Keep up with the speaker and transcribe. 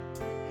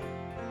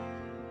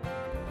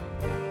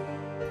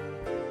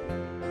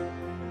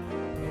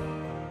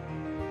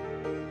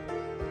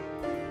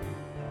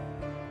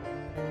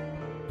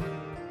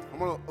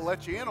going to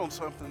let you in on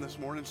something this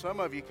morning. Some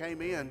of you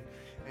came in,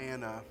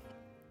 and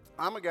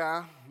I'm a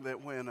guy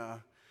that when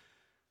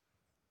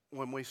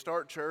we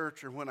start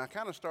church or when I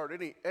kind of start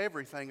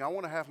everything, I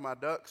want to have my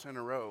ducks in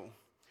a row.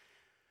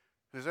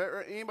 Does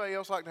anybody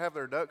else like to have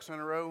their ducks in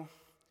a row?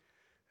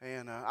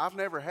 And I've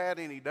never had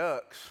any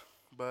ducks,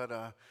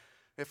 but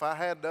if I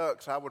had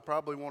ducks, I would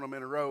probably want them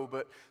in a row.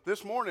 But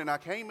this morning I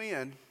came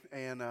in,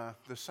 and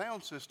the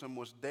sound system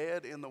was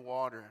dead in the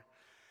water.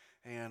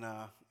 And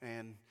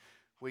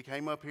we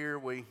came up here,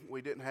 we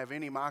didn't have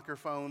any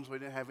microphones, we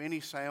didn't have any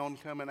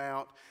sound coming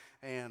out.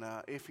 And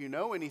if you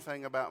know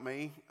anything about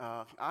me,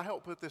 I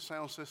helped put this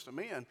sound system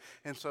in.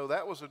 And so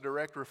that was a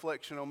direct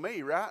reflection on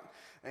me, right?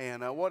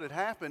 And what had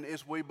happened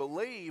is we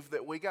believe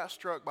that we got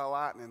struck by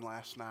lightning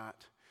last night.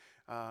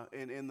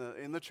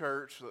 In the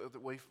church,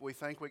 we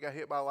think we got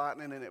hit by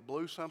lightning and it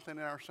blew something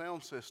in our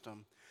sound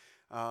system.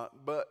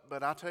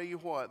 But I tell you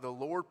what, the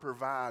Lord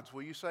provides.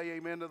 Will you say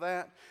amen to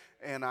that?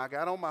 And I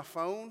got on my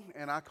phone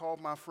and I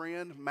called my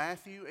friend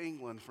Matthew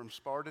England from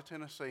Sparta,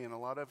 Tennessee. And a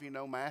lot of you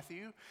know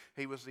Matthew.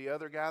 He was the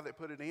other guy that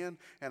put it in.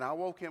 And I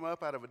woke him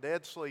up out of a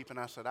dead sleep and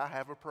I said, I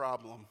have a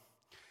problem.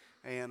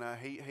 And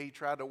he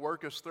tried to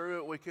work us through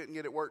it. We couldn't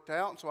get it worked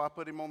out. So I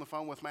put him on the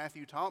phone with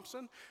Matthew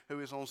Thompson,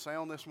 who is on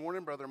sound this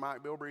morning. Brother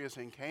Mike Bilbrey is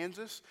in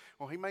Kansas.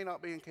 Well, he may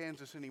not be in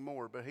Kansas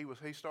anymore, but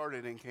he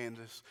started in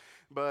Kansas.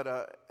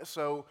 But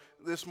so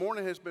this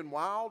morning has been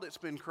wild. It's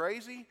been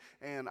crazy.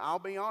 And I'll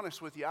be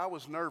honest with you, I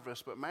was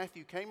nervous. But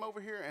Matthew came over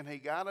here and he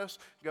got us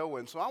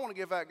going. So I want to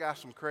give that guy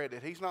some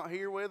credit. He's not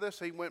here with us.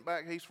 He went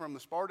back. He's from the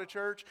Sparta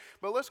church.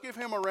 But let's give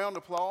him a round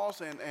of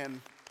applause and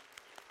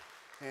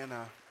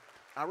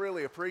I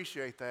really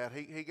appreciate that.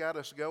 He got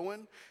us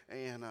going,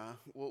 and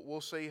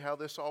we'll see how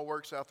this all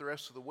works out the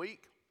rest of the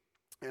week.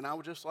 And I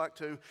would just like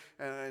to,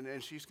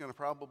 and she's going to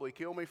probably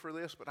kill me for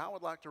this, but I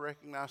would like to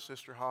recognize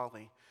Sister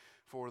Holly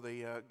for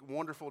the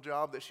wonderful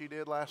job that she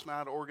did last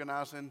night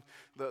organizing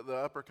the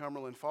Upper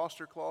Cumberland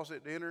Foster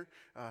Closet dinner.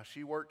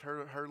 She worked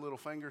her little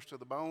fingers to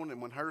the bone,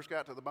 and when hers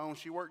got to the bone,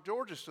 she worked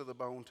George's to the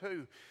bone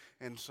too.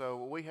 And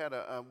so we had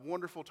a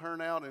wonderful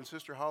turnout, and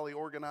Sister Holly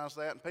organized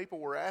that. And people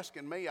were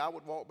asking me, I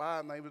would walk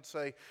by and they would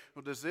say,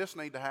 well, does this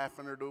need to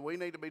happen, or do we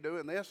need to be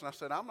doing this? And I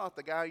said, I'm not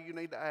the guy you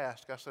need to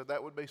ask. I said,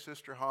 that would be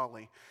Sister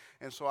Holly.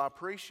 And so I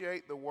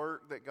appreciate the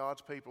work that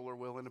God's people are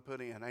willing to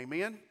put in.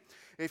 Amen?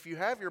 If you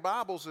have your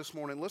Bibles this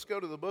morning, let's go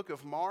to the book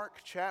of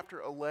Mark,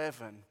 chapter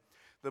 11.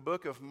 The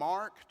book of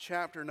Mark,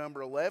 chapter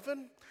number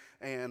 11.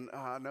 And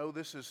I know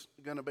this is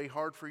going to be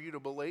hard for you to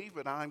believe,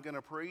 but I'm going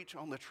to preach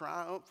on the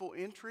triumphal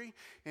entry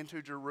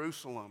into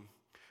Jerusalem.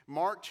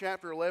 Mark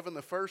chapter 11,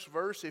 the first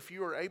verse. If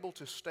you are able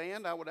to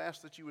stand, I would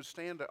ask that you would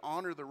stand to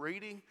honor the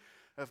reading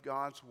of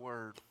God's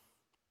word.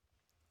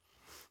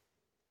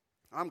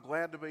 I'm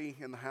glad to be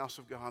in the house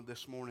of God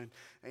this morning,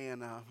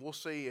 and we'll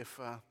see if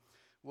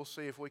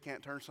we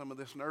can't turn some of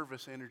this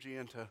nervous energy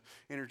into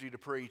energy to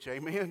preach.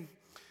 Amen.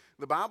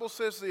 The Bible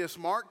says this,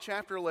 Mark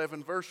chapter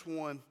 11, verse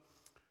 1.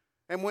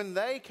 And when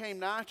they came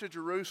nigh to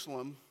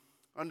Jerusalem,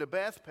 unto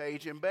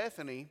Bethpage and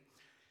Bethany,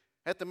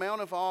 at the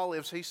Mount of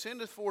Olives, he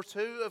sendeth forth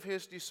two of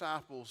his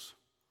disciples,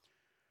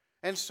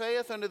 and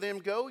saith unto them,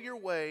 Go your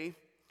way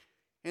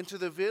into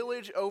the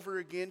village over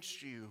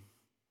against you.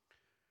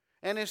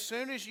 And as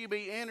soon as ye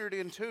be entered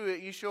into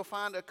it, ye shall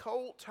find a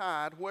colt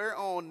tied,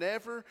 whereon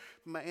never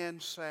man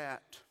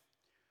sat.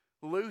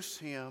 Loose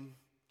him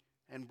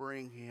and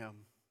bring him.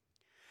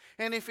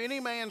 And if any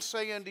man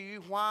say unto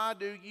you, Why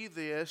do ye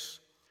this?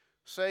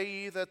 Say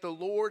ye that the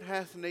Lord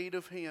hath need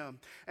of him,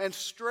 and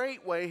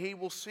straightway he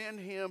will send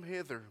him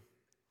hither.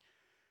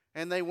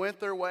 And they went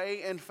their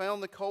way and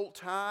found the colt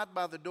tied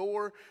by the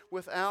door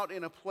without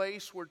in a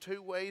place where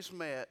two ways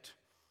met,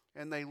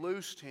 and they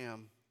loosed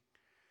him.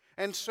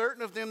 And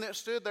certain of them that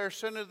stood there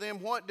said unto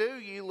them, What do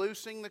ye,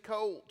 loosing the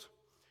colt?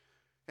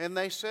 And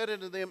they said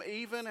unto them,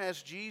 Even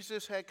as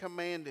Jesus had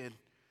commanded,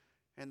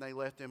 and they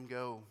let them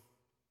go.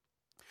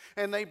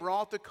 And they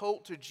brought the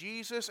colt to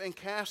Jesus and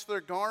cast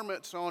their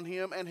garments on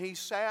him, and he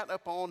sat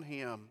upon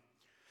him.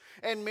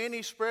 And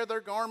many spread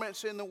their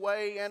garments in the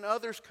way, and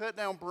others cut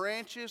down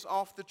branches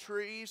off the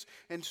trees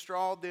and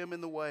strawed them in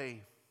the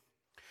way.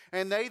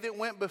 And they that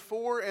went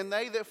before and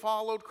they that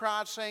followed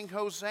cried, saying,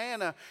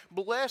 Hosanna,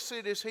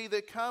 blessed is he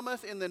that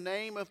cometh in the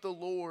name of the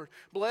Lord.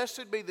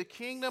 Blessed be the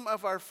kingdom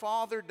of our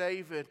father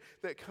David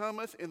that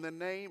cometh in the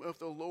name of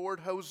the Lord.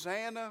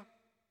 Hosanna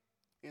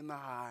in the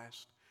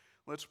highest.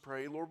 Let's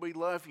pray. Lord, we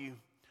love you.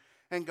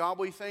 And God,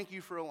 we thank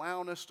you for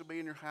allowing us to be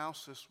in your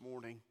house this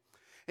morning.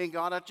 And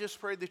God, I just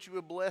pray that you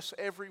would bless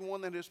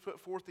everyone that has put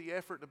forth the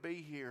effort to be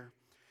here.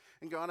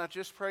 And God, I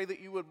just pray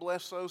that you would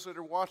bless those that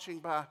are watching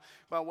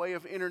by way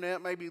of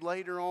internet, maybe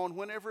later on,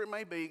 whenever it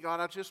may be. God,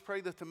 I just pray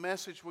that the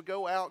message would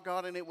go out,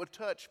 God, and it would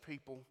touch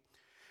people.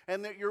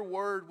 And that your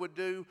word would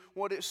do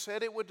what it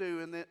said it would do,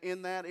 and that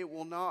in that it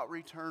will not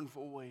return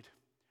void.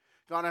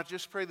 God, I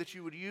just pray that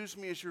you would use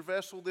me as your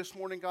vessel this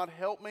morning. God,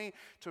 help me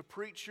to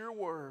preach your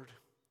word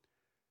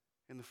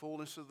in the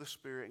fullness of the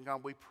Spirit. And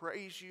God, we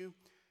praise you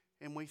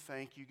and we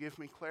thank you. Give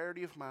me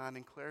clarity of mind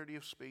and clarity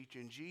of speech.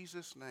 In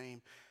Jesus'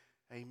 name,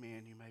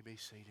 Amen. You may be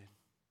seated.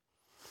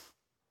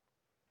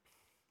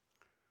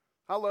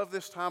 I love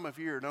this time of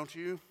year, don't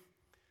you?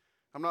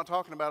 I'm not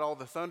talking about all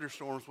the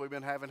thunderstorms we've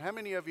been having. How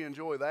many of you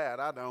enjoy that?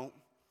 I don't.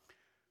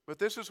 But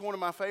this is one of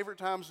my favorite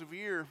times of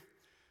year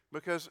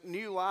because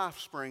new life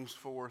springs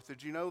forth.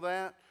 Did you know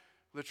that?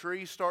 The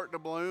trees start to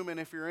bloom, and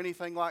if you're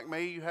anything like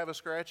me, you have a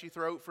scratchy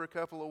throat for a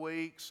couple of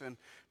weeks and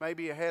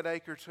maybe a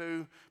headache or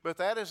two. But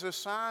that is a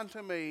sign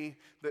to me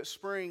that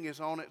spring is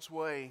on its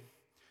way.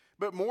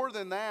 But more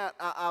than that,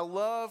 I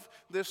love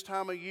this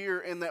time of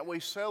year in that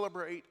we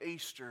celebrate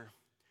Easter.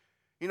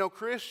 You know,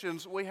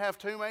 Christians, we have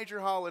two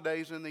major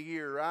holidays in the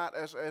year, right,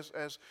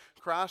 as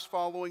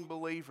Christ-following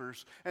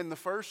believers. And the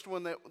first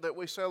one that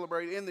we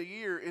celebrate in the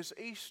year is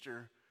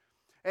Easter.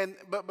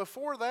 But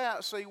before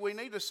that, see, we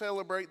need to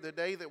celebrate the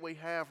day that we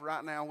have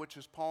right now, which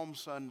is Palm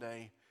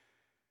Sunday.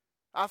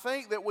 I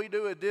think that we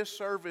do a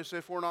disservice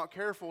if we're not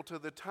careful to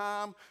the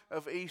time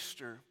of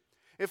Easter.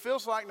 It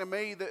feels like to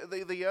me that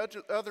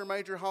the other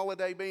major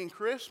holiday being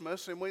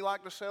Christmas, and we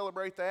like to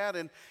celebrate that,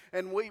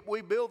 and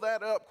we build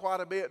that up quite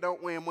a bit,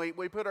 don't we? And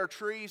we put our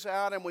trees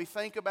out and we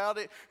think about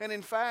it. And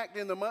in fact,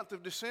 in the month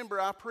of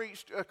December, I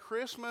preached a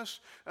Christmas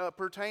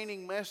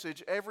pertaining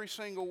message every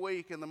single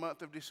week in the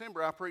month of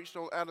December. I preached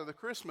out of the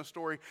Christmas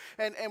story.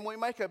 And we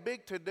make a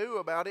big to-do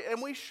about it,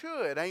 and we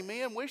should,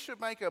 amen? We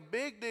should make a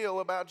big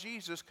deal about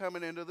Jesus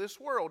coming into this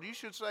world. You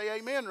should say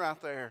amen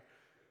right there.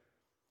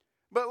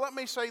 But let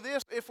me say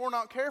this, if we're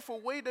not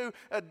careful, we do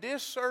a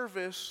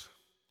disservice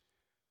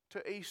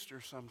to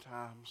Easter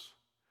sometimes.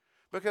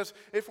 Because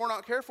if we're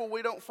not careful,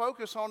 we don't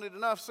focus on it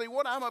enough. See,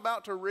 what I'm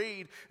about to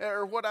read,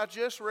 or what I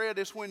just read,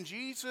 is when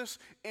Jesus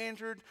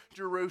entered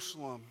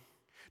Jerusalem.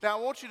 Now,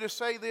 I want you to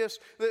say this,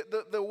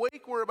 that the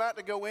week we're about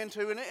to go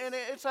into, and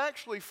it's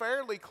actually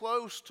fairly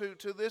close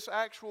to this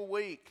actual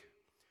week.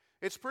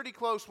 It's pretty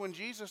close. When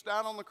Jesus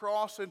died on the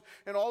cross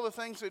and all the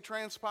things that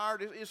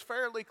transpired is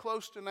fairly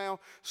close to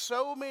now.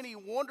 So many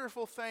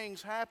wonderful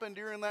things happened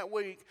during that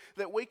week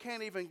that we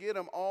can't even get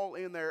them all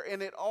in there.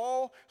 And it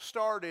all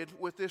started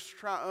with this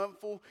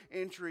triumphal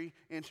entry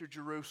into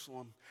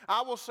Jerusalem.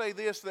 I will say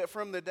this, that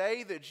from the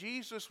day that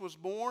Jesus was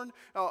born,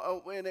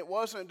 and it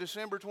wasn't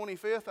December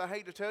 25th, I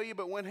hate to tell you,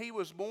 but when he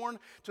was born,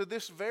 to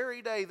this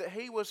very day that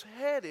he was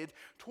headed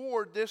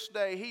toward this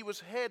day, he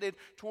was headed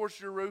towards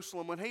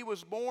Jerusalem. When he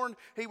was born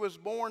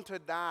born to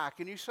die.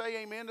 Can you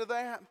say amen to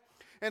that?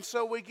 And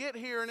so we get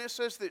here, and it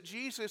says that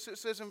Jesus, it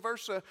says in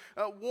verse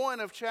 1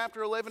 of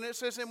chapter 11, it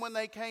says, and when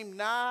they came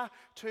nigh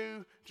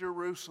to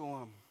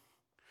Jerusalem.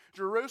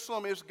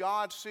 Jerusalem is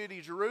God's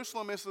city.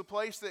 Jerusalem is the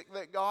place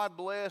that God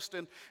blessed,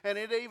 and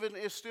it even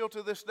is still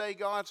to this day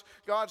God's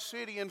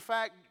city. In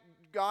fact,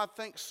 God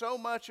thinks so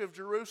much of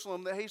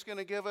Jerusalem that he's going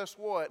to give us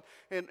what?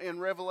 In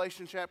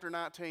Revelation chapter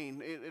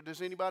 19.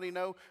 Does anybody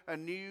know? A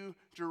new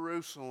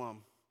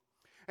Jerusalem.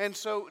 And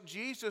so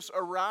Jesus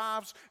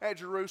arrives at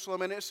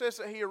Jerusalem, and it says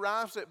that he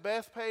arrives at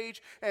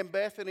Bethphage and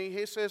Bethany.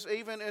 It says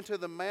even into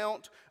the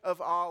Mount of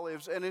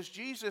Olives. And as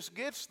Jesus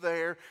gets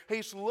there,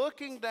 he's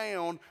looking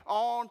down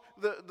on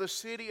the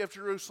city of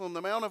Jerusalem.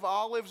 The Mount of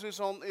Olives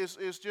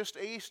is just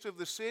east of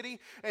the city,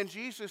 and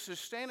Jesus is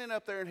standing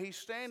up there, and he's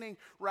standing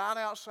right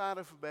outside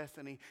of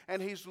Bethany.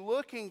 And he's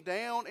looking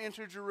down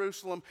into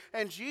Jerusalem,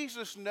 and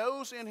Jesus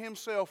knows in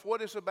himself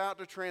what is about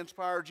to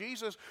transpire.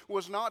 Jesus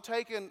was not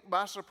taken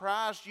by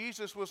surprise.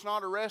 Jesus was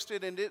not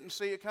arrested and didn't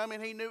see it coming.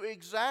 He knew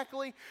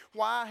exactly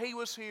why he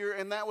was here,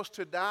 and that was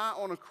to die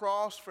on a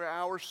cross for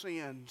our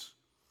sins.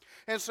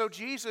 And so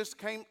Jesus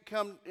came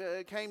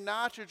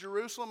nigh to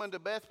Jerusalem and to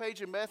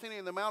Bethphage and Bethany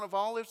and the Mount of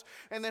Olives,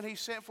 and then he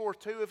sent forth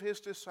two of his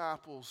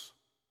disciples.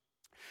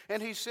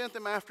 And he sent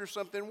them after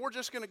something. We're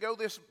just going to go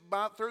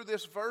through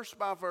this verse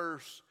by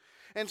verse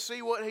and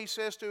see what he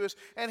says to us.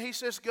 And he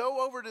says,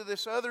 go over to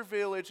this other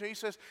village. He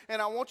says,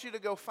 and I want you to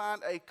go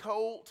find a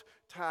colt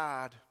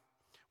tied,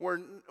 where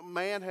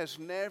man has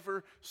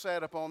never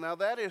sat upon. Now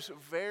that is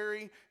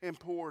very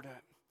important.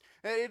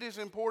 It is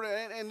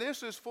important, and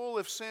this is full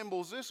of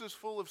symbols. This is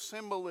full of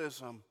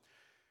symbolism.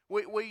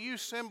 We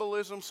use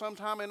symbolism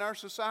sometime in our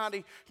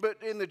society,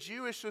 but in the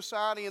Jewish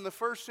society in the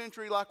first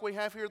century like we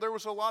have here, there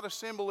was a lot of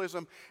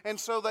symbolism. And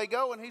so they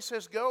go, and he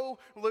says, go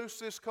loose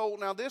this colt.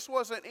 Now this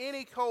wasn't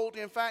any colt.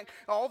 In fact,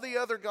 all the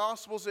other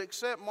Gospels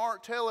except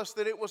Mark tell us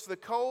that it was the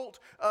colt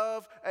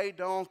of a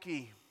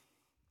donkey.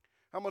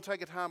 I'm going to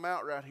take a time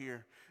out right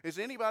here. Is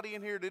anybody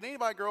in here, did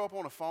anybody grow up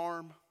on a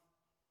farm?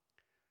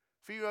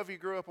 A few of you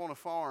grew up on a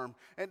farm.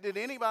 And did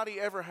anybody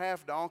ever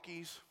have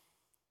donkeys?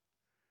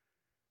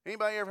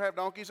 Anybody ever have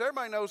donkeys?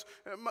 Everybody knows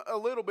a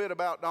little bit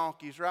about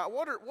donkeys, right?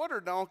 What are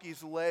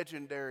donkeys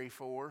legendary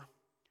for?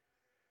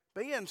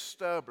 Being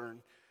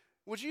stubborn.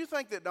 Would you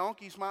think that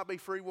donkeys might be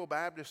Free Will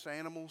Baptist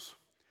animals?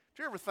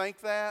 Did you ever think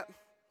that?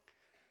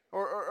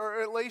 Or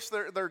at least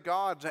they're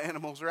God's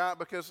animals, right?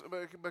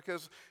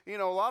 Because you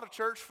know, a lot of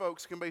church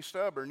folks can be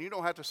stubborn. You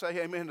don't have to say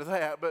amen to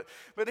that. But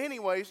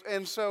anyways,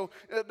 and so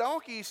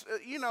donkeys,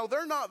 you know,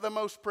 they're not the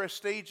most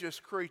prestigious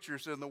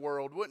creatures in the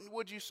world.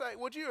 Would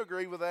you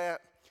agree with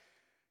that?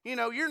 You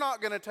know, you're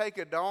not going to take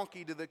a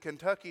donkey to the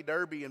Kentucky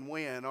Derby and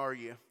win, are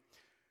you?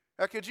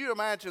 Now, could you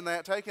imagine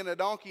that, taking a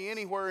donkey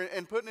anywhere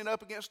and putting it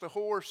up against a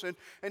horse,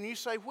 and you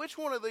say, which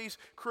one of these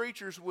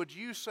creatures would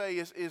you say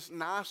is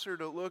nicer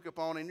to look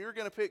upon? And you're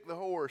going to pick the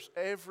horse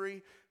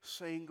every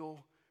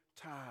single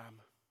time.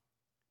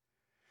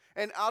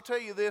 And I'll tell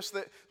you this,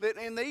 that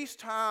in these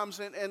times,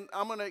 and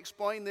I'm going to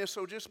explain this,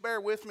 so just bear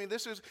with me,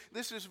 this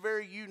is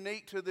very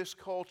unique to this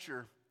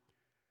culture.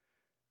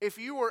 If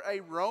you were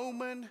a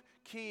Roman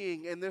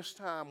king in this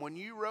time, when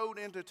you rode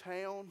into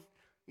town,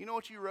 you know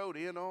what you rode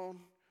in on?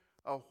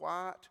 A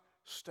white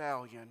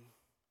stallion.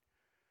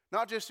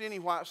 Not just any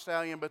white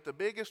stallion, but the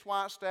biggest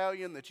white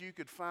stallion that you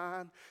could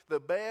find, the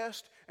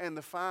best and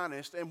the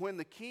finest. And when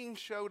the king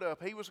showed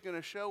up, he was going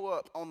to show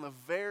up on the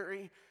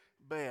very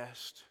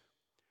best.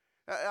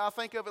 I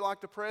think of it like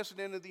the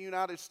President of the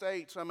United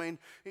States. I mean,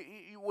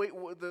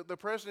 the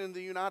President of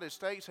the United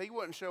States, he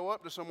wouldn't show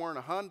up to somewhere in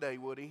a Hyundai,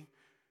 would he?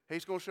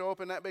 He's going to show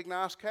up in that big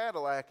nice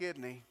Cadillac,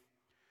 isn't he?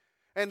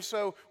 And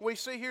so we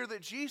see here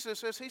that Jesus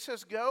says, he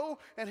says, go,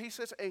 and he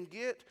says, and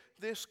get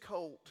this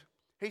colt.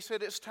 He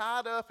said, it's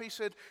tied up. He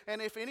said, and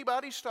if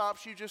anybody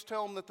stops you, just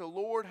tell them that the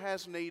Lord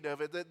has need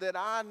of it, that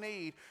I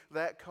need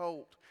that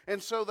colt.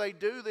 And so they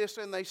do this,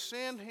 and they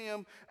send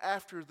him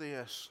after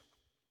this.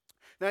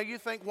 Now you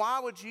think,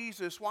 why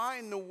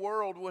in the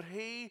world would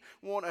he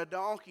want a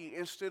donkey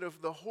instead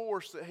of the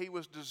horse that he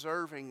was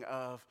deserving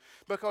of?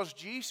 Because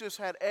Jesus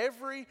had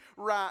every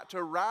right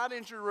to ride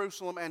in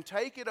Jerusalem and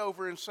take it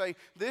over and say,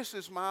 this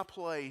is my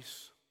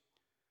place.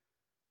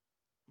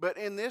 But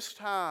in this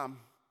time,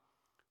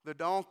 the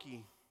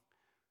donkey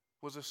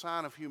was a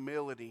sign of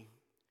humility.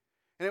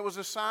 And it was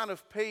a sign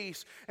of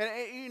peace. And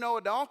you know,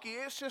 a donkey,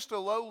 it's just a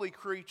lowly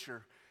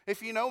creature.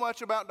 If you know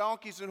much about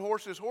donkeys and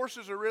horses,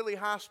 horses are really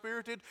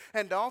high-spirited,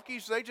 and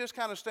donkeys, they just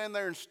kind of stand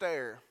there and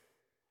stare.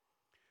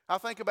 I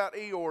think about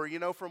Eeyore, you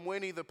know, from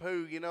Winnie the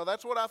Pooh. You know,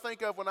 that's what I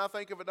think of when I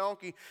think of a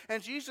donkey.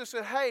 And Jesus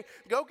said, hey,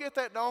 go get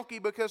that donkey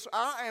because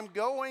I am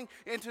going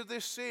into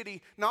this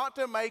city not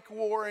to make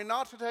war and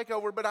not to take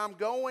over, but I'm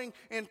going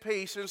in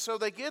peace. And so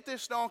they get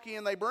this donkey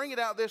and they bring it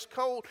out, this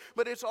colt.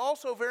 But it's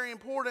also very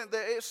important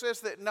that it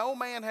says that no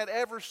man had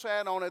ever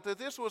sat on it, that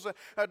this was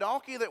a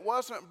donkey that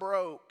wasn't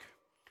broke.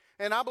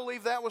 And I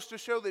believe that was to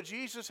show that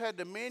Jesus had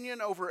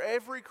dominion over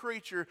every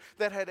creature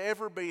that had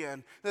ever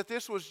been. That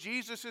this was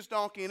Jesus'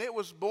 donkey and it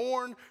was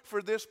born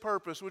for this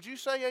purpose. Would you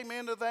say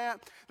amen to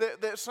that?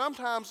 That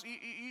sometimes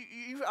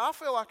I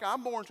feel like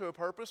I'm born to a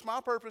purpose.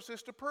 My purpose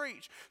is to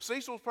preach.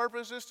 Cecil's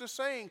purpose is to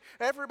sing.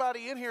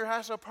 Everybody in here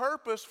has a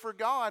purpose for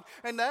God.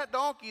 And that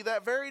donkey,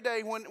 that very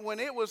day when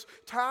it was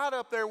tied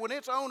up there, when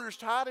its owners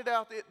tied it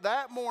out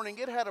that morning,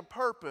 it had a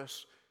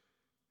purpose.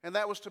 And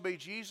that was to be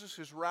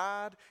Jesus'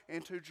 ride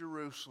into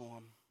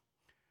Jerusalem.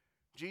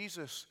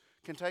 Jesus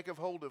can take a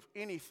hold of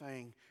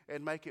anything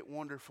and make it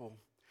wonderful.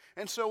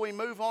 And so we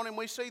move on and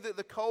we see that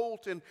the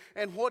colt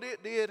and what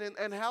it did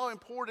and how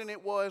important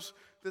it was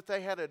that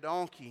they had a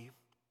donkey.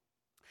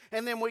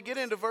 And then we get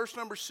into verse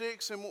number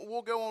 6 and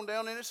we'll go on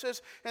down and it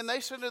says, and they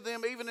said to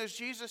them even as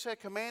Jesus had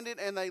commanded,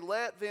 and they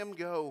let them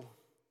go.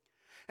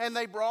 And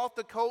they brought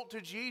the colt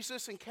to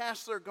Jesus and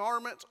cast their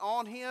garments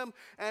on him,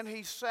 and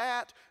he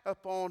sat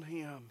upon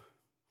him.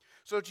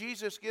 So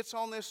Jesus gets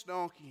on this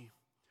donkey,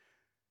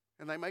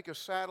 and they make a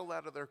saddle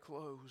out of their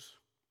clothes.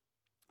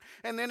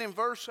 And then in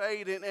verse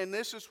 8, and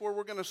this is where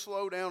we're going to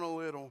slow down a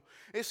little,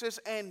 it says,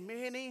 and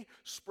many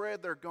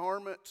spread their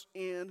garments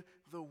in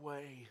the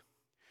way.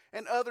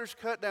 And others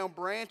cut down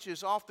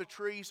branches off the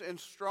trees and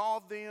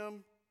strawed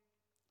them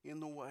in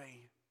the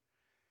way.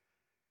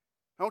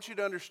 I want you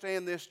to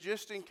understand this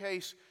just in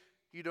case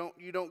you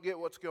don't get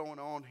what's going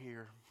on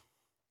here.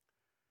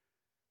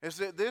 Is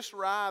that this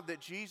ride that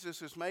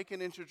Jesus is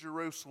making into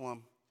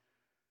Jerusalem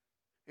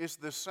is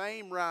the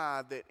same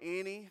ride that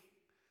any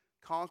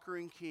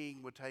conquering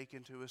king would take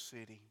into a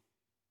city.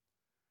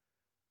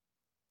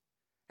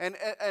 And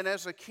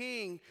as a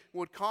king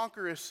would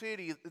conquer a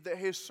city, that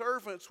his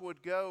servants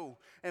would go.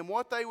 And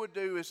what they would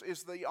do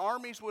is the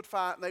armies would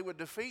fight, and they would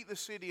defeat the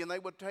city, and they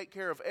would take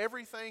care of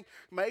everything,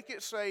 make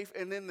it safe,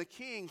 and then the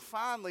king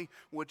finally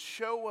would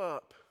show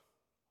up.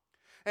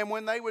 And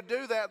when they would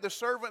do that, the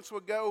servants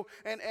would go,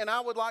 and I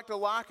would like to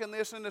liken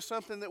this into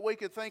something that we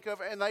could think of,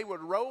 and they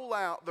would roll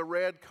out the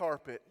red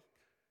carpet.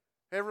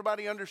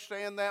 Everybody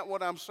understand that,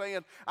 what I'm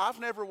saying? I've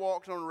never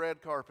walked on a red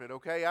carpet,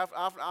 okay?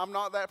 I'm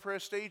not that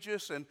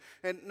prestigious and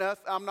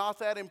I'm not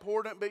that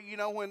important. But, you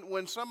know,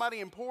 when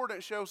somebody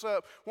important shows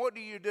up, what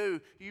do?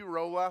 You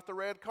roll out the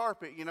red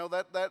carpet. You know,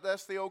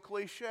 that's the old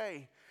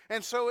cliche.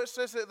 And so it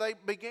says that they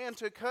began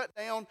to cut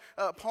down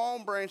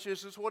palm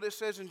branches, is what it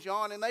says in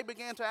John. And they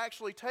began to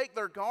actually take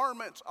their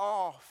garments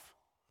off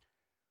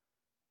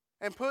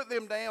and put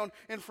them down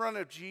in front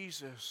of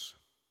Jesus.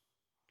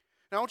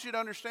 Now, I want you to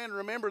understand,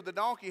 remember, the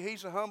donkey,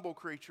 he's a humble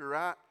creature,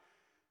 right?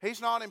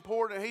 He's not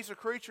important. He's a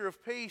creature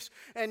of peace.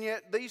 And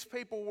yet these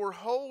people were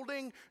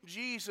holding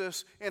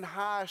Jesus in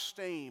high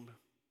esteem.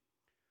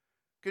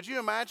 Could you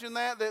imagine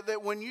that?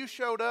 That when you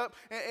showed up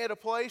at a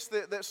place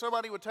that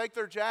somebody would take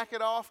their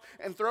jacket off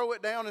and throw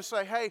it down and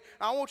say, hey,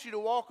 I want you to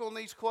walk on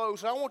these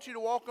clothes. I want you to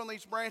walk on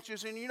these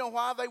branches. And you know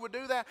why they would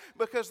do that?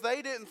 Because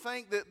they didn't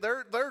think that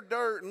their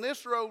dirt and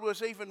this road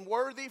was even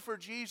worthy for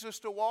Jesus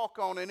to walk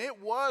on. And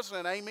it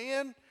wasn't.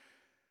 Amen?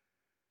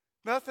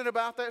 Nothing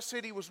about that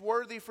city was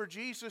worthy for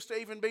Jesus to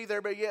even be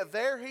there. But yet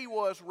there he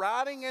was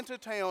riding into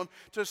town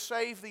to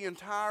save the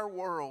entire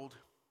world.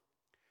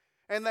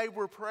 And they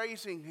were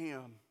praising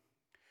him.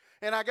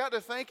 And I got to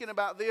thinking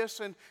about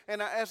this, and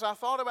as I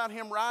thought about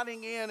him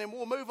riding in, and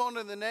we'll move on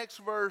to the next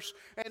verse,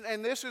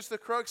 and this is the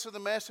crux of the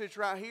message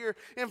right here.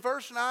 In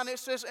verse 9 it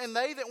says, and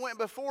they that went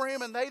before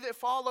him and they that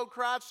followed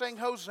cried, saying,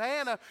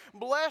 Hosanna,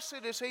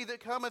 blessed is he that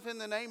cometh in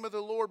the name of the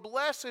Lord.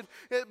 Blessed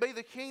it be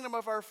the kingdom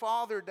of our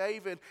father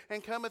David,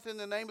 and cometh in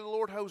the name of the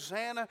Lord.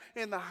 Hosanna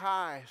in the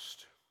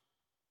highest.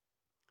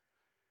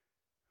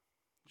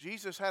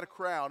 Jesus had a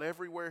crowd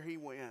everywhere he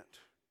went.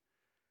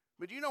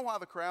 But do you know why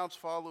the crowds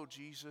followed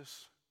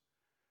Jesus?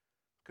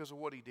 Because of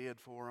what he did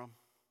for them.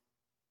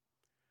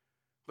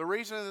 The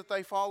reason that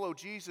they followed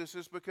Jesus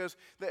is because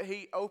that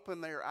he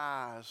opened their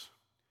eyes.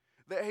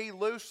 That he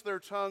loosed their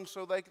tongues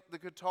so they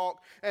could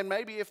talk. And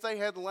maybe if they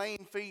had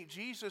lame feet,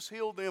 Jesus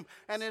healed them.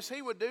 And as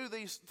he would do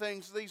these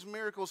things, these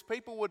miracles,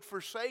 people would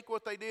forsake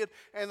what they did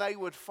and they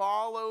would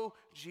follow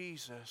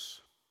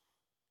Jesus.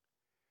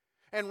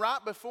 And right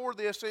before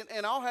this,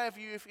 and I'll have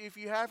you, if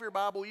you have your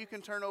Bible, you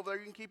can turn over there.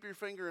 You can keep your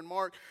finger in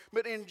Mark.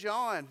 But in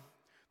John,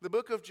 the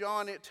book of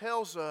John, it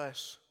tells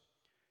us,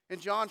 in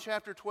John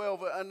chapter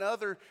 12,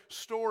 another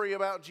story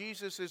about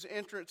Jesus'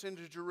 entrance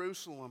into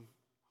Jerusalem.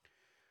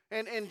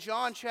 And in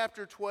John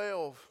chapter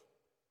 12,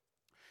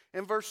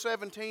 in verse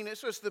 17, it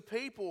says, the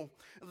people,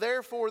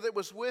 therefore, that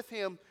was with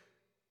him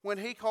when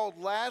he called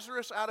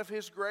Lazarus out of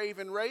his grave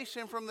and raised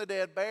him from the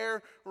dead,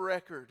 bear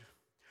record.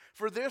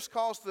 For this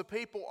cause the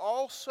people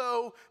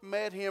also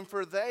met him,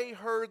 for they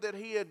heard that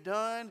he had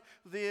done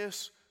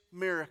this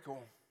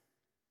miracle.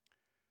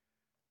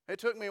 It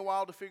took me a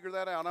while to figure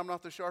that out. I'm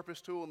not the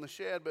sharpest tool in the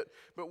shed,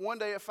 but one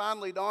day it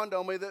finally dawned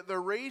on me that the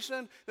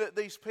reason that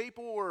these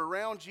people were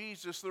around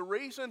Jesus, the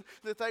reason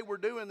that they were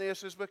doing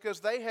this is because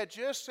they had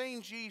just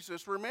seen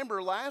Jesus.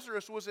 Remember,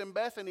 Lazarus was in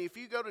Bethany. If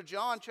you go to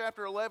John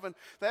chapter 11,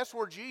 that's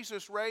where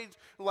Jesus raised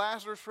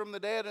Lazarus from the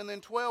dead. And then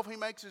 12, he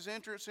makes his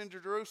entrance into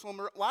Jerusalem.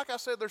 Like I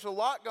said, there's a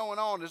lot going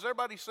on. Is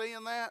everybody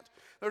seeing that?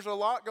 There's a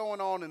lot going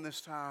on in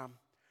this time.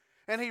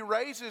 And he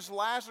raises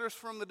Lazarus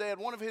from the dead,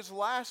 one of his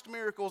last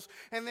miracles,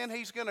 and then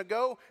he's going to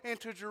go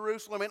into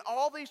Jerusalem. And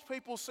all these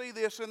people see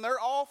this, and they're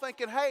all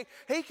thinking, hey,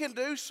 he can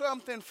do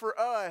something for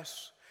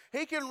us.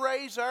 He can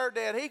raise our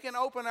dead. He can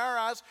open our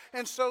eyes.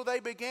 And so they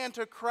began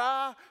to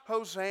cry,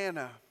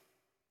 Hosanna.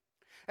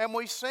 And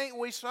we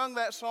sung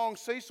that song.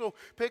 Cecil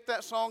picked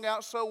that song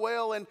out so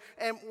well, and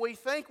we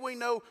think we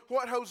know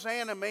what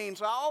Hosanna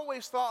means. I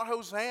always thought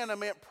Hosanna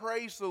meant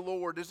praise the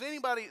Lord. Is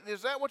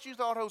that what you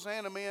thought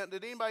Hosanna meant?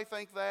 Did anybody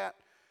think that?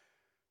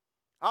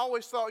 I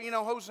always thought,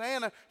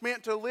 Hosanna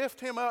meant to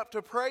lift him up,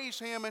 to praise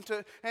him,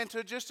 and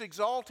to just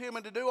exalt him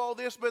and to do all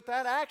this, but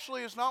that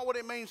actually is not what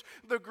it means.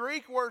 The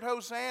Greek word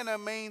Hosanna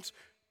means,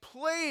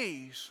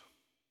 please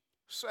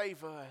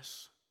save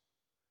us.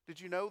 Did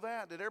you know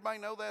that? Did everybody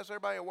know that? Is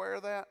everybody aware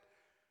of that?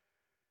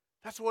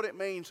 That's what it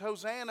means.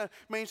 Hosanna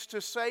means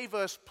to save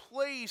us.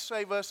 Please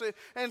save us.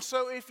 And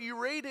so if you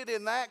read it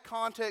in that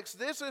context,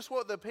 this is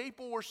what the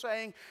people were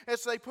saying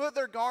as they put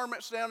their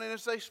garments down and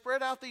as they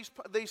spread out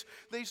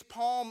these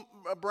palm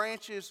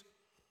branches.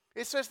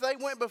 It says they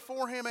went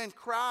before him and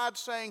cried,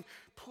 saying,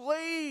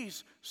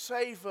 please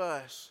save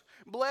us.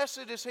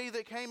 Blessed is he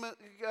that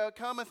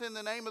cometh in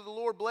the name of the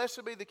Lord.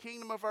 Blessed be the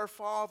kingdom of our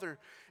Father.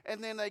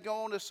 And then they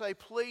go on to say,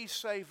 please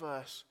save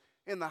us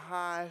in the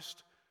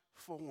highest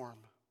form.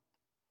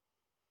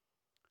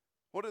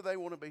 What do they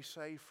want to be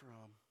saved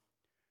from?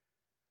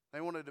 They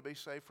wanted to be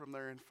saved from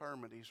their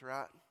infirmities,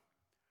 right?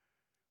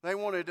 They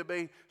wanted to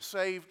be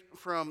saved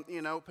from,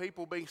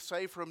 people being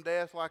saved from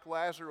death like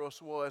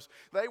Lazarus was.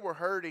 They were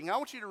hurting. I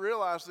want you to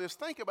realize this.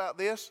 Think about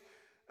this.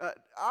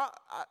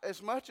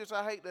 As much as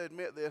I hate to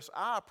admit this,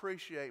 I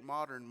appreciate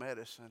modern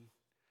medicine.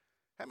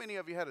 How many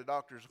of you had a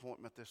doctor's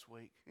appointment this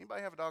week?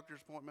 Anybody have a doctor's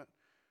appointment?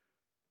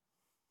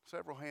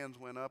 Several hands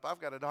went up.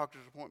 I've got a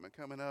doctor's appointment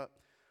coming up.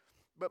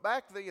 But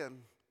back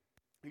then,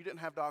 you didn't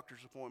have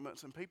doctor's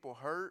appointments and people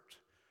hurt.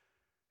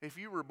 If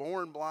you were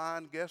born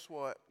blind, guess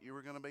what? You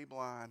were going to be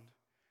blind.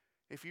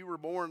 If you were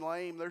born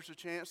lame, there's a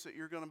chance that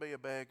you're going to be a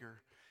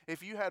beggar.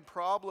 If you had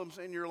problems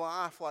in your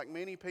life like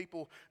many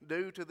people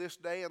do to this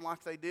day and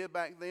like they did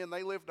back then,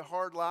 they lived a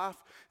hard life.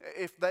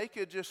 If they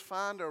could just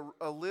find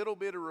a little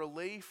bit of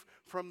relief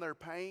from their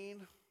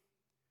pain,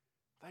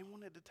 they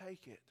wanted to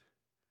take it.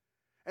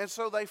 And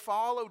so they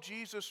followed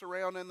Jesus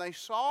around and they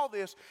saw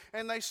this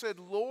and they said,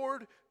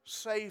 Lord,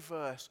 save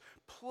us.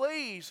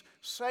 Please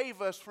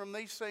save us from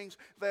these things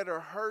that are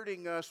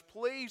hurting us.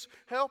 Please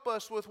help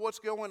us with what's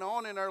going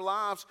on in our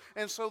lives.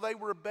 And so they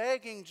were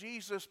begging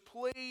Jesus,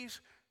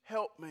 please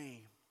help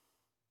me.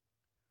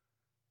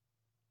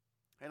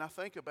 And I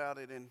think about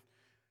it, and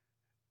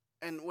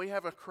And we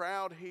have a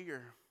crowd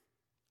here.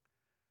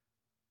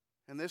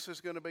 And this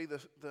is going to be the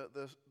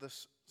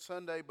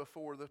Sunday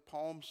before the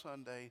Palm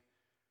Sunday.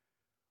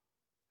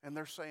 And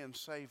they're saying,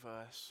 save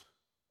us.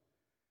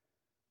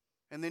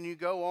 And then you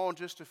go on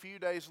just a few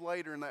days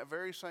later in that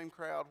very same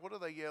crowd. What are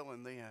they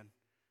yelling then?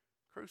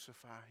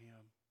 Crucify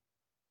him.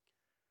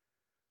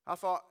 I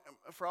thought,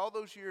 for all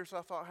those years,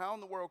 I thought, how in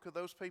the world could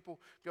those people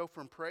go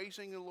from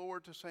praising the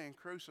Lord to saying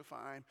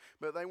crucify him?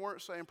 But they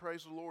weren't saying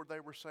praise the Lord. They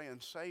were saying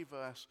save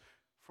us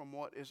from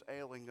what is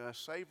ailing us.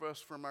 Save us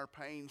from our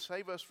pain.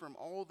 Save us from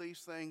all these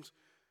things.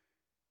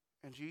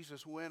 And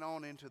Jesus went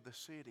on into the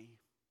city.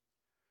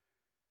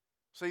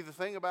 See, the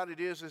thing about it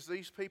is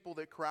these people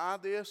that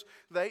cried this,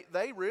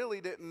 they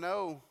really didn't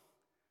know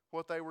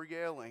what they were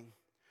yelling.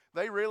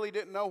 They really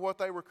didn't know what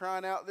they were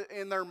crying out.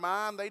 In their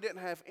mind, they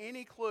didn't have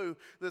any clue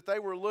that they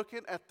were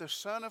looking at the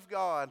Son of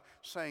God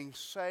saying,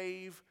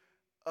 save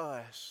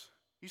us.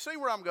 You see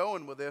where I'm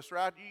going with this,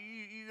 right?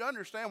 You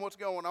understand what's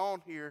going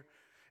on here.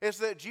 Is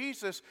that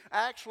Jesus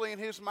actually in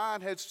his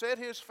mind had set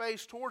his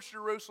face towards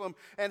Jerusalem,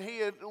 and he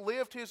had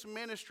lived his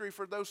ministry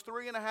for those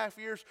 3.5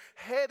 years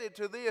headed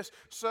to this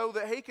so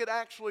that he could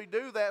actually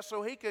do that,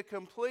 so he could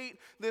complete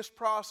this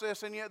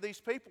process. And yet these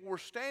people were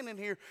standing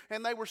here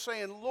and they were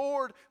saying,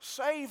 Lord,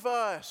 save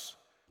us.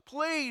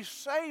 Please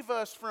save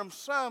us from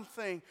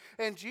something.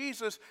 And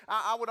Jesus,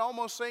 I would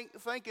almost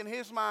think in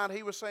his mind,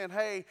 he was saying,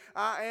 hey,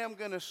 I am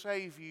going to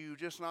save you,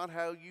 just not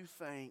how you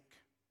think.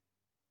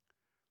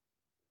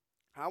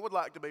 I would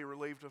like to be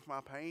relieved of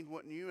my pain,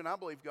 wouldn't you? And I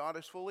believe God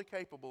is fully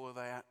capable of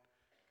that.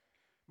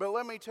 But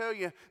let me tell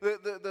you,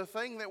 the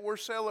thing that we're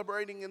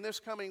celebrating in this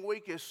coming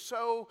week is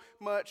so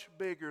much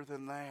bigger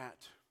than that.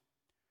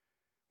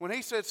 When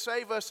he said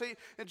save us,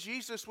 and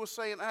Jesus was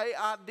saying, hey,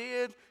 I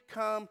did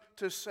come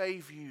to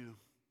save you.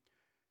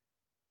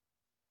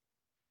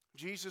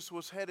 Jesus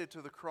was headed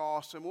to the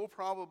cross, and we'll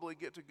probably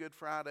get to Good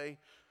Friday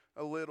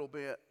a little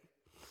bit.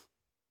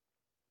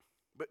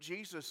 But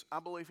Jesus, I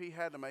believe he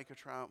had to make a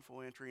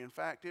triumphal entry. In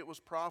fact, it was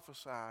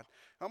prophesied.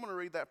 I'm going to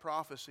read that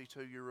prophecy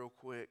to you real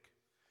quick.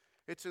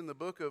 It's in the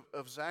book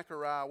of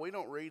Zechariah. We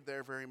don't read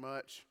there very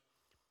much.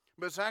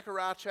 But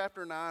Zechariah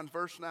chapter 9,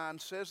 verse 9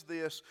 says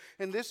this,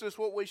 and this is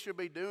what we should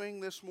be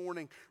doing this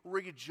morning.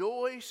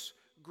 Rejoice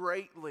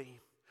greatly,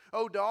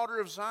 O daughter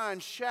of Zion,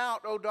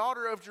 shout, O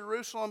daughter of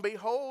Jerusalem,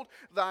 behold,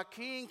 thy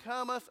king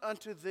cometh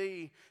unto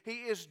thee. He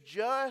is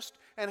just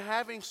and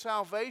having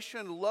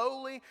salvation,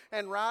 lowly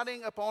and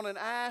riding upon an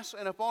ass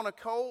and upon a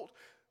colt,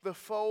 the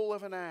foal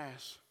of an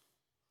ass.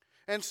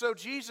 And so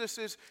Jesus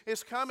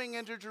is coming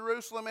into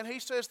Jerusalem, and he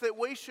says that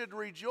we should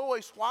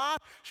rejoice. Why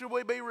should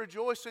we be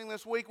rejoicing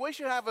this week? We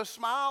should have a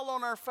smile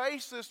on our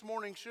face this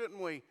morning, shouldn't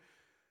we?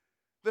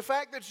 The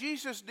fact that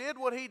Jesus did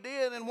what he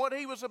did and what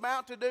he was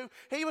about to do,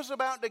 he was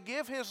about to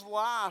give his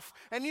life.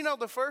 And you know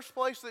the first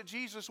place that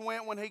Jesus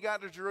went when he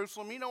got to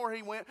Jerusalem, you know where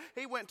he went?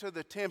 He went to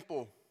the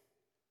temple.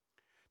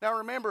 Now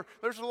remember,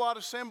 there's a lot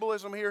of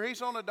symbolism here.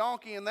 He's on a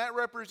donkey, and that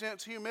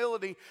represents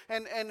humility.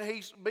 And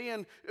he's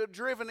being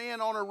driven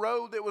in on a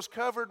road that was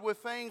covered with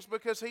things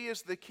because he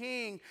is the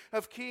King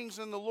of kings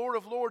and the Lord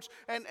of lords.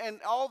 And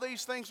all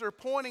these things are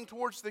pointing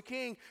towards the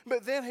King.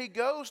 But then he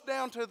goes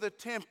down to the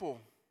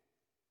temple.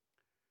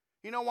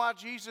 You know why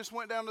Jesus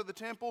went down to the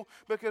temple?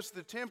 Because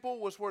the temple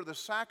was where the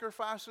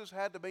sacrifices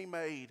had to be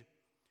made.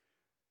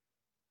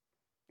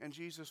 And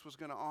Jesus was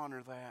going to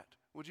honor that.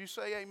 Would you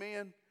say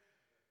amen?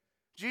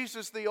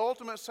 Jesus, the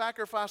ultimate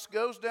sacrifice,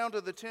 goes down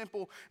to the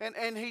temple,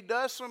 and he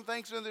does some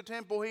things in the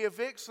temple. He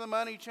evicts the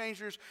money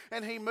changers,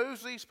 and he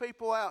moves these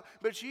people out.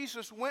 But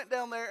Jesus went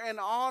down there and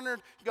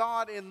honored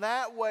God in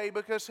that way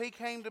because he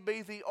came to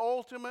be the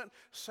ultimate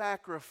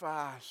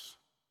sacrifice.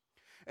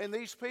 And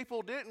these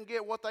people didn't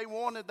get what they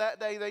wanted that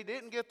day. They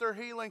didn't get their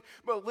healing.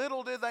 But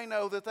little did they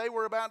know that they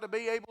were about to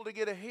be able to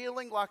get a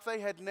healing like they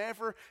had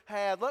never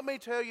had. Let me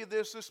tell you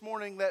this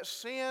morning, that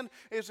sin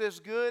is as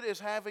good as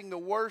having the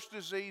worst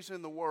disease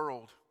in the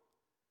world.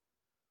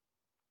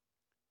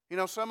 You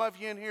know, some of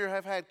you in here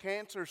have had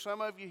cancer.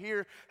 Some of you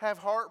here have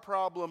heart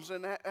problems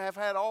and have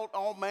had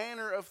all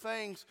manner of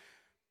things.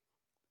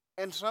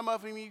 And some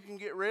of them you can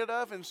get rid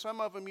of, and some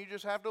of them you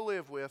just have to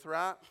live with,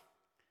 right?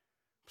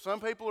 Some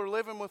people are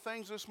living with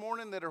things this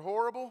morning that are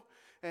horrible,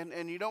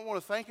 and you don't want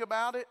to think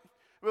about it.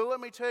 But let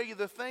me tell you,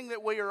 the thing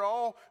that we are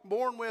all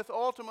born with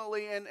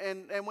ultimately,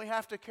 and we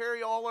have to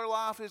carry all our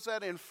life, is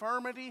that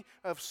infirmity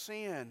of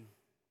sin.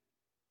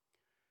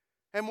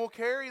 And we'll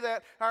carry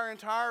that our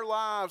entire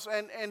lives.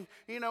 And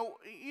you know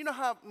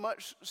how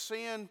much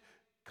sin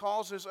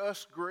causes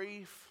us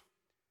grief?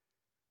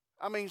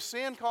 I mean,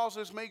 sin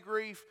causes me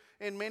grief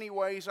in many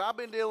ways. I've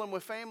been dealing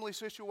with family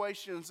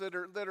situations that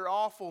are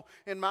awful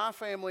in my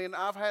family, and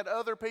I've had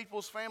other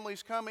people's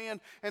families come in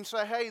and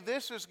say, hey,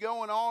 this is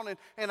going on,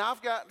 and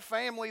I've got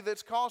family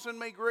that's causing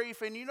me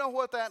grief. And you know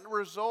what that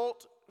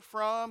result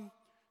from?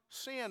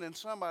 Sin in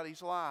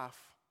somebody's life.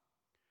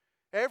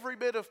 Every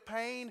bit of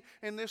pain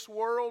in this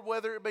world,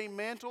 whether it be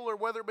mental or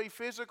whether it be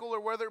physical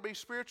or whether it be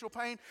spiritual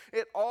pain,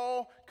 it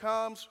all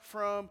comes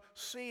from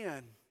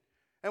sin.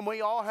 And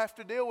we all have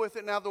to deal with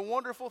it. Now, the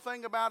wonderful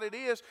thing about it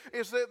is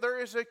that there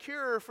is a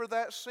cure for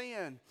that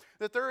sin.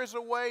 That there is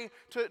a way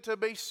to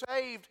be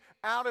saved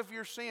out of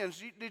your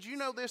sins. Did you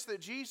know this,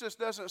 that Jesus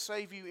doesn't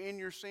save you in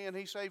your sin?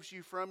 He saves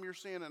you from your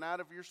sin and out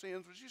of your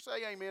sins. Would you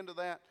say amen to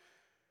that?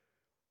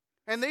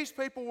 And these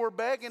people were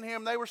begging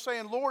him. They were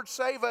saying, Lord,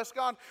 save us.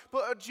 God,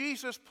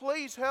 Jesus,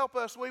 please help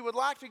us. We would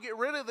like to get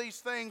rid of these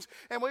things,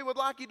 and we would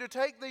like you to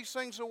take these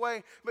things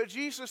away. But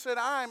Jesus said,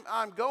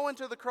 I'm going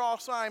to the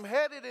cross. I'm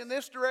headed in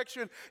this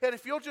direction. And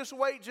if you'll just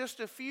wait just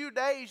a few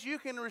days, you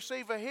can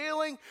receive a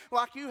healing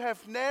like you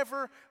have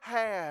never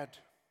had.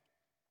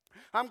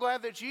 I'm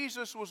glad that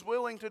Jesus was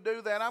willing to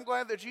do that. I'm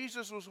glad that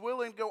Jesus was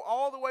willing to go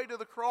all the way to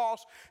the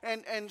cross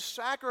and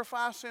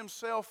sacrifice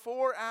himself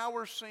for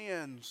our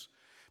sins.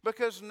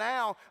 Because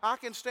now I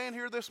can stand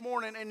here this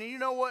morning, and you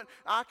know what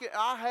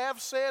I have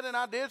said, and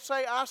I did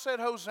say, I said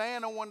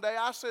Hosanna one day.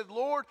 I said,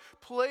 Lord,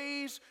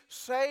 please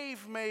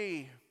save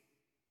me.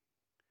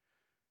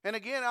 And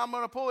again, I'm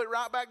going to pull it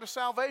right back to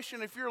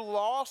salvation. If you're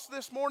lost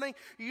this morning,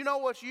 you know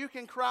what? You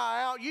can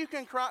cry out. You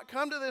can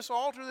come to this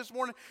altar this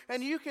morning,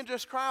 and you can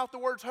just cry out the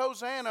words,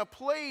 Hosanna,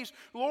 please,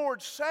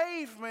 Lord,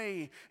 save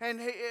me. And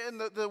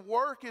the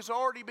work has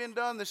already been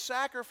done. The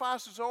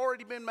sacrifice has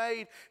already been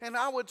made. And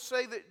I would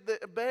say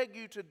that beg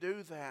you to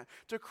do that,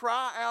 to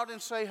cry out and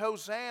say,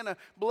 Hosanna,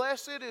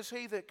 blessed is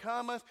he that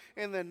cometh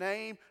in the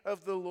name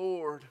of the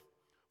Lord.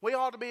 We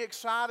ought to be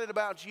excited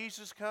about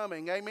Jesus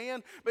coming,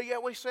 amen? But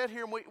yet we sit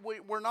here and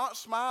we're not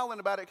smiling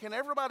about it. Can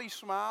everybody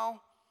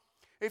smile?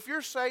 If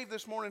you're saved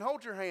this morning,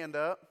 hold your hand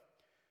up.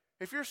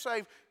 If you're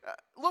saved,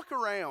 look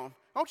around.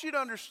 I want you to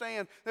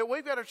understand that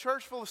we've got a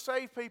church full of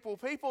saved people,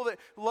 people that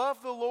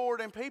love the Lord,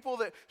 and people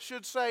that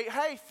should say,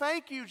 hey,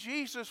 thank you,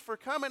 Jesus, for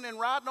coming and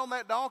riding on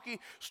that donkey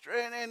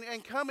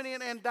and coming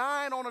in and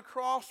dying on a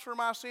cross for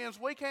my sins.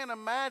 We can't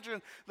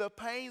imagine the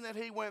pain that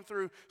he went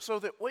through so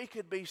that we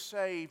could be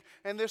saved.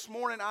 And this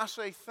morning I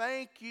say,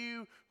 thank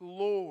you,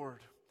 Lord.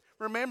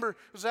 Remember,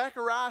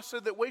 Zechariah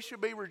said that we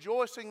should be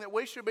rejoicing, that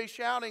we should be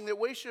shouting, that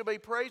we should be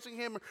praising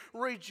him.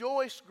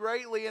 Rejoice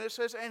greatly. And it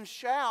says, and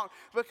shout,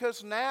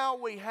 because now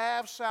we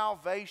have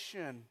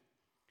salvation.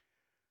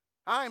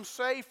 I am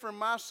saved from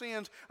my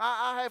sins.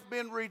 I have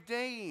been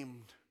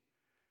redeemed.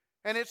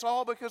 And it's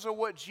all because of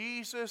what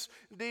Jesus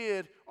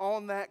did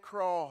on that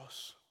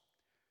cross.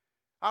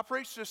 I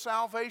preached a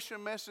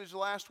salvation message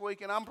last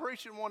week, and I'm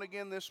preaching one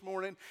again this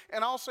morning,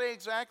 and I'll say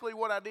exactly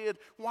what I did.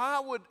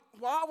 Why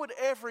would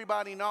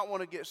everybody not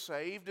want to get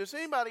saved? Does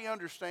anybody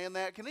understand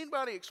that? Can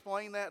anybody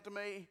explain that to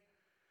me?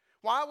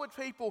 Why would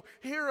people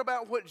hear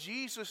about what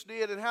Jesus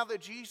did and how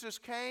that Jesus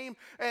came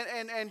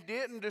and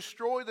didn't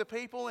destroy the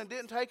people and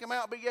didn't take them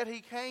out, but yet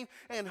he came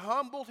and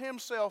humbled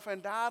himself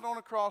and died on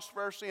a cross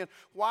for our sin?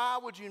 Why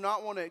would you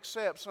not want to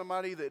accept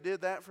somebody that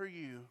did that for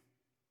you?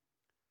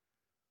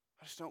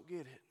 I just don't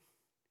get it.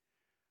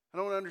 I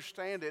don't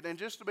understand it. And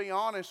just to be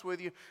honest with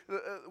you,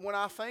 when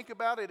I think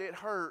about it, it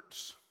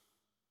hurts.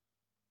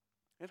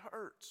 It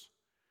hurts.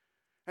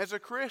 As a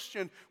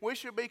Christian, we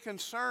should be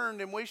concerned,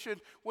 and we should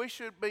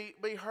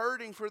be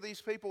hurting for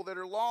these people that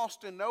are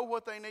lost and know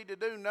what they need to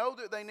do, know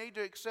that they need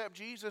to accept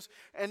Jesus,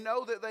 and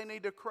know that they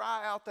need to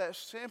cry out that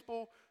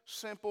simple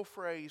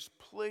phrase,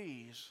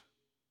 please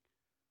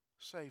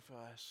save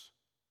us.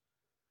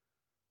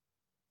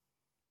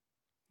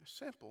 It's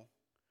simple.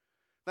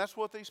 That's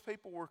what these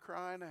people were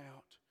crying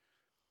out.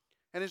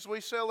 And as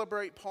we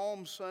celebrate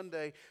Palm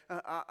Sunday,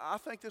 I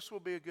think this will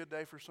be a good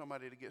day for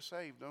somebody to get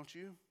saved, don't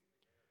you?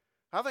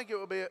 I think it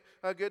will be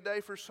a good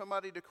day for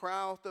somebody to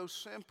cry out those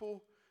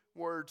simple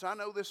words. I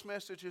know this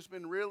message has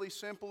been really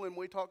simple, and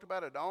we talked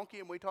about a donkey,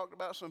 and we talked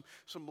about some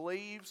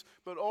leaves,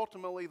 but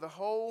ultimately the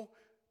whole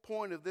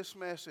point of this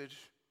message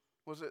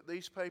was that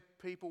these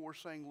people were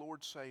saying,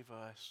 Lord, save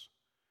us.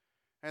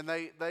 And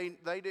they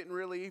didn't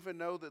really even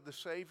know that the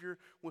Savior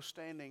was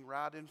standing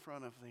right in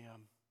front of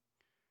them.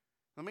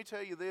 Let me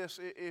tell you this,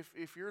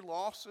 if you're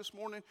lost this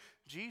morning,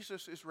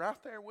 Jesus is right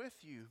there with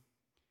you.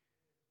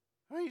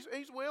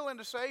 He's willing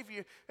to save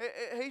you.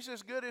 He's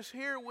as good as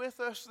here with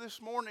us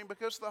this morning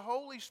because the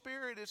Holy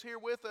Spirit is here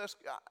with us.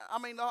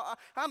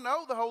 I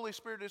know the Holy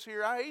Spirit is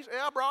here. I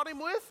brought him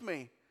with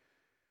me.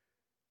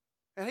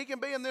 And he can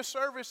be in this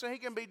service, and he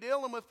can be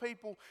dealing with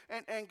people,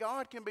 and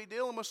God can be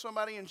dealing with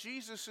somebody, and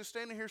Jesus is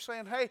standing here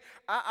saying, hey,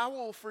 I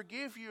will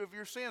forgive you of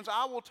your sins.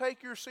 I will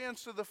take your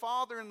sins to the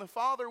Father, and the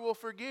Father will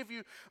forgive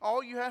you.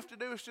 All you have to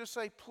do is just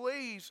say,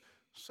 please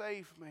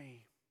save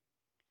me.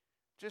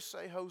 Just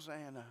say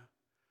Hosanna.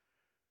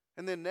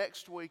 And then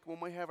next week when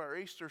we have our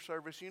Easter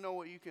service, you know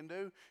what you can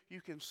do?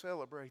 You can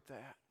celebrate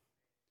that.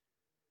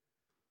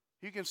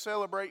 You can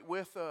celebrate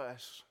with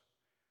us.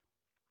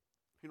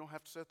 You don't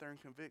have to sit there in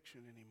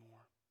conviction anymore.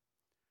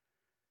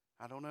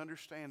 I don't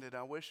understand it.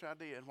 I wish I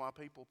did why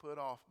people put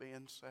off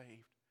being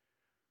saved.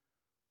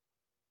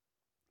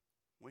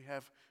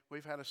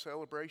 We've had a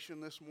celebration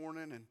this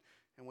morning,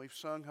 and we've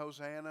sung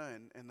Hosanna,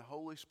 and the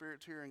Holy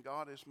Spirit's here, and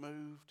God has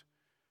moved.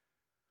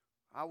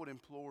 I would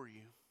implore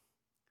you,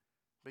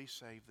 be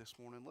saved this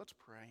morning. Let's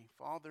pray.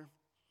 Father,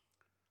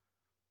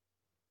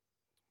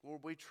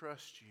 Lord, we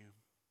trust you.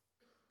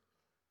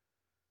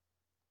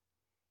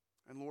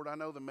 And Lord, I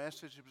know the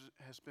message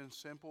has been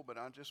simple, but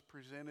I just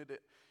presented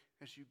it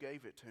as you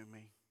gave it to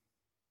me.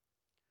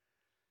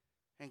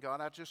 And God,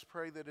 I just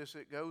pray that as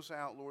it goes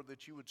out, Lord,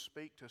 that you would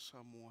speak to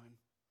someone.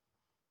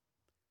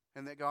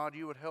 And that, God,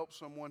 you would help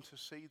someone to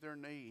see their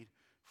need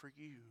for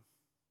you.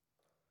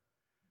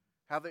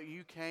 How that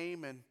you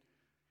came and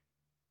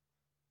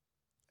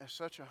as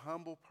such a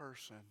humble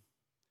person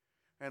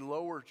and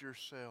lowered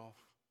yourself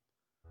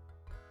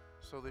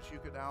so that you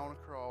could die on a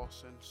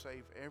cross and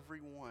save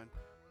everyone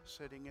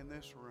sitting in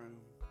this room.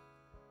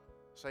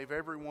 Save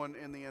everyone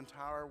in the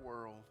entire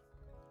world.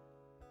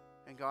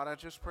 And God, I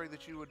just pray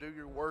that you would do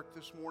your work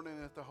this morning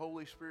and that the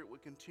Holy Spirit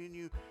would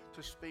continue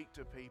to speak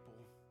to people.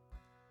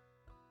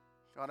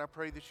 God, I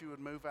pray that you would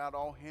move out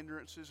all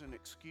hindrances and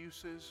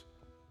excuses.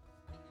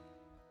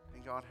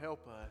 And God,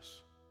 help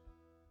us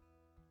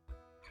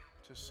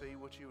to see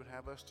what you would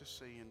have us to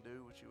see and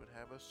do what you would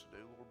have us to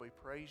do. Lord, we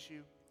praise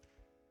you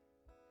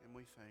and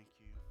we thank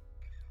you.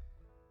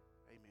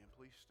 Amen.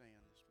 Please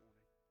stand.